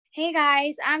Hey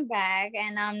guys, I'm back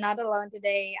and I'm not alone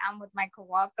today. I'm with my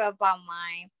coworker, Bao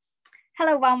Mai.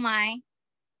 Hello, Bao Mai.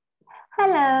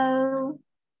 Hello.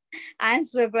 I'm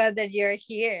so glad that you're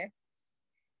here.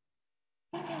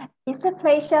 It's a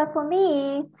pleasure for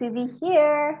me to be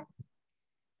here.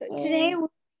 So today Yay. we're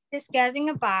discussing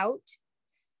about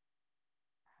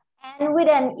And with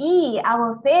an E,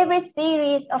 our favorite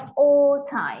series of all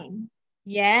time.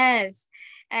 yes,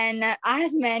 and I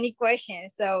have many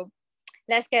questions. So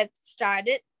let's get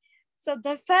started. So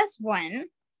the first one,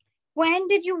 when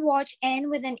did you watch N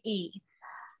with an E?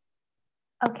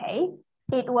 Okay,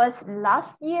 it was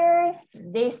last year,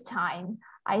 this time.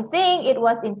 I think it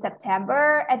was in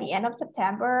September. At the end of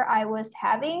September, I was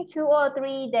having 2 or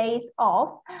 3 days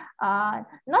off.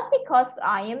 Not because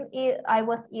I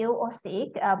was ill or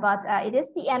sick, but it is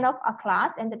the end of a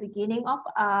class and the beginning of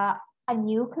a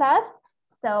new class.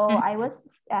 So I was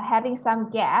having some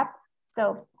gap.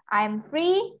 So I'm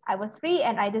free. I was free,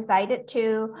 and I decided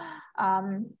to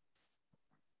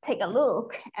take a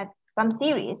look at some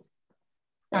series.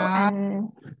 So, Ah,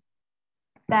 and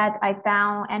that I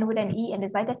found Anne with an E and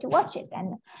decided to watch it.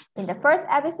 And in the first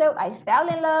episode, I fell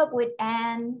in love with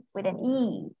Anne with an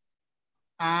E.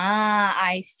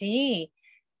 I see.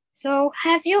 So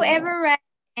have you ever read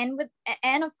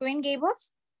Anne of Green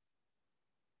Gables?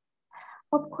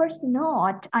 Of course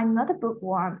not. I'm not a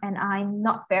bookworm and I'm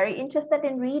not very interested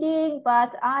in reading,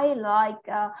 but I like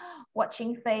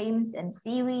watching films and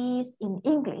series in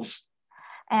English.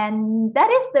 And that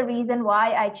is the reason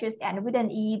why I choose Anne with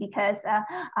an E, because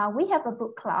we have a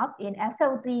book club in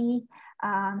SLD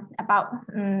about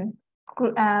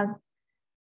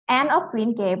Anne of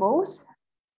Green Gables.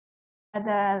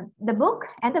 The book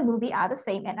and the movie are the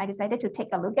same, and I decided to take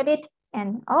a look at it,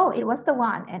 and oh, it was the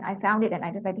one, and I found it and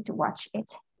I decided to watch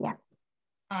it. Yeah.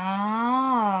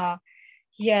 Ah,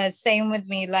 yeah, same with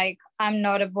me. Like, I'm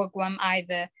not a bookworm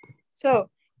either. So,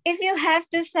 if you have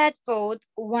to set forth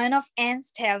one of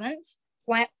Anne's talents,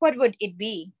 what would it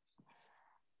be?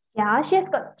 Yeah, she has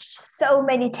got so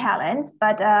many talents,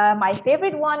 but my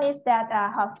favorite one is that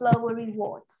her flowery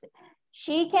words.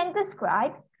 She can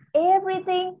describe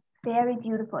everything very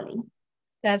beautifully.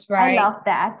 That's I right. love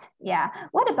that. Yeah.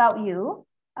 What about you?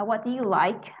 What do you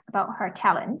like about her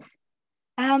talents?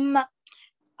 Um,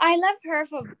 I love her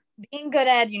for being good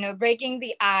at, breaking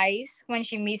the ice when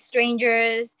she meets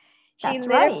strangers. She That's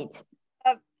literally,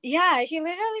 right. she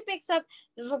literally picks up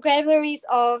the vocabularies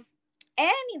of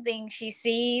anything she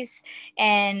sees,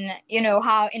 and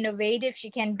how innovative she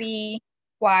can be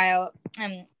while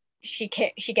she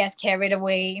gets carried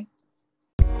away.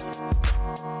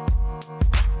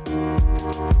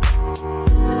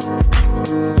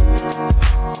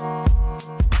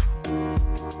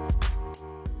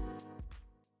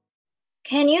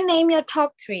 Can you name your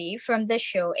top three from the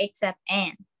show except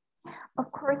Anne?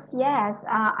 Of course, yes.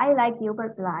 I like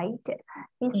Gilbert Blythe.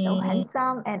 He's so Mm,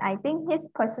 handsome, and I think his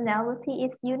personality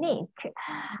is unique.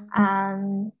 mm,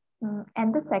 Um,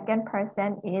 and the second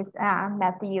person is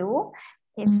Matthew.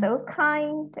 He's mm, so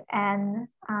kind, and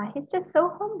he's just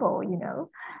so humble.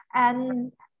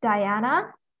 And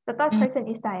Diana, the third mm. person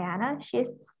is Diana.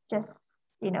 She's just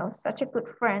such a good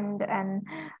friend, and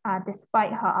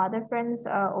despite her other friends'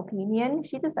 opinion,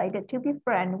 she decided to be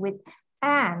friend with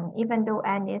Anne, even though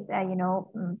Anne is,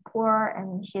 poor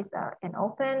and she's an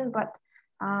orphan, but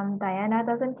Diana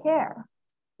doesn't care.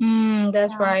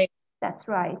 That's Yeah, right. that's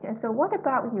right. And so, what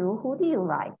about you? Who do you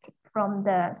like from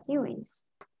the series?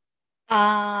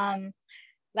 Um,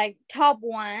 like top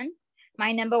one,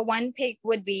 my number one pick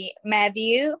would be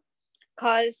Matthew,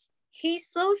 cause he's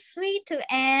so sweet to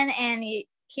Anne, and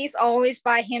he's always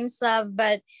by himself,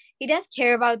 but he does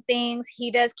care about things.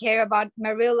 He does care about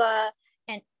Marilla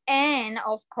and Anne,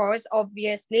 of course,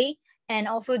 obviously, and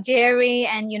also Jerry,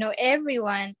 and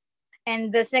everyone.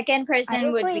 And the second I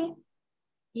person would be, agree.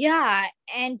 yeah,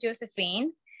 Anne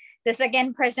Josephine. The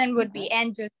second person would be Mhm.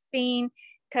 Anne Josephine,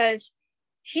 because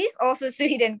she's also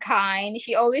sweet and kind.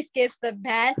 She always gives the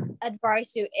best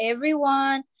advice to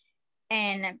everyone,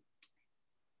 and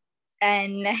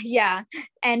yeah,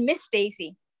 and Miss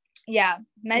Stacy. Yeah,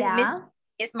 Miss Yeah,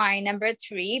 is my number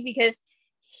three because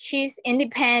she's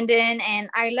independent, and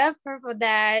I love her for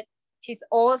that. She's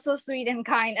also sweet and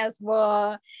kind as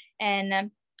well.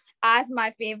 And I have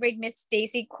my favorite Miss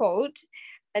Stacy quote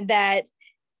that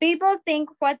people think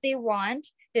what they want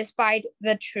despite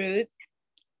the truth.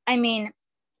 I mean,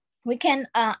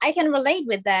 I can relate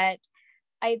with that.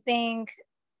 I think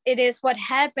it is what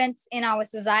happens in our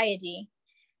society.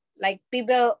 Like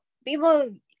people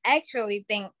actually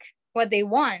think what they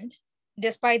want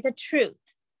despite the truth,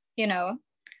 you know.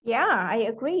 yeah, I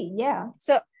agree. Yeah.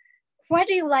 So what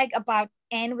do you like about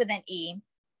end with an E?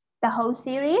 The whole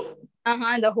series?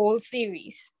 The whole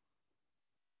series.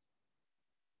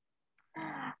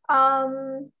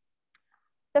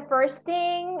 The first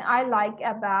thing I like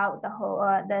about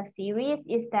the series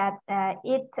is that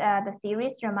the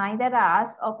series reminded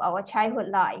us of our childhood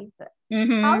life.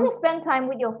 How you spend time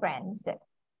with your friends,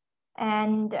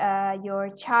 and your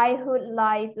childhood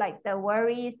life, like the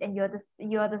worries and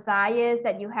your desires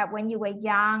that you have when you were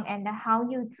young, and how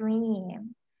you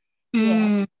dream.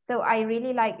 Yes, so I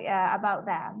really like about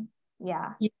them.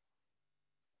 Yeah.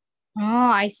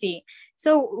 Oh, I see.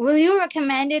 So will you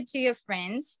recommend it to your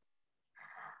friends?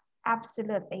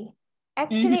 Absolutely.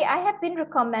 Actually, I have been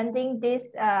recommending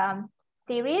this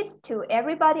series to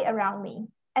everybody around me,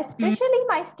 especially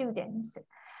my students.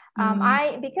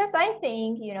 Because I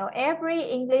think, you know, every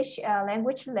English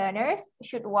language learners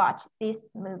should watch this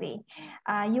movie.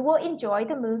 You will enjoy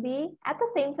the movie. At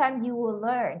the same time, you will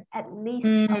learn at least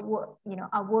a word,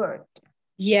 a word.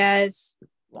 Yes.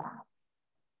 Yeah.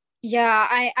 Yeah,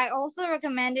 I also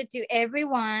recommend it to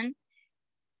everyone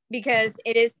because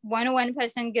it is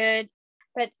 101% good.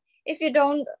 But if you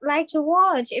don't like to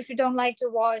watch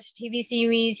TV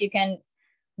series, you can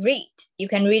read. You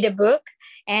can read a book.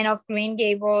 And of Green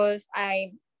Gables,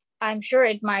 I'm sure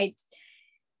it might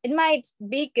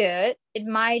be good. It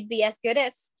might be as good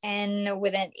as N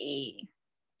with an E.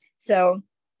 So,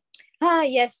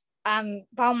 yes,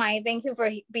 Bao Mai, thank you for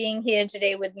being here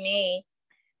today with me.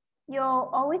 You're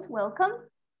always welcome.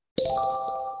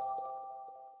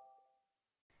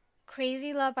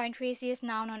 Crazy Love by Tracy is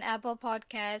now on Apple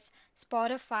Podcasts,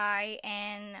 Spotify,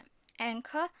 and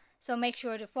Anchor. So make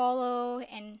sure to follow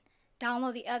and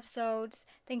download the episodes.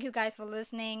 Thank you guys for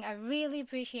listening. I really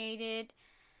appreciate it.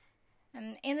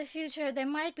 In the future, there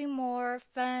might be more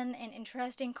fun and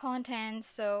interesting content,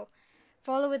 so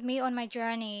follow with me on my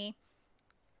journey.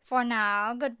 For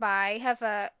now, goodbye. Have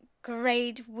a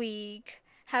great week.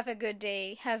 Have a good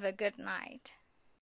day. Have a good night.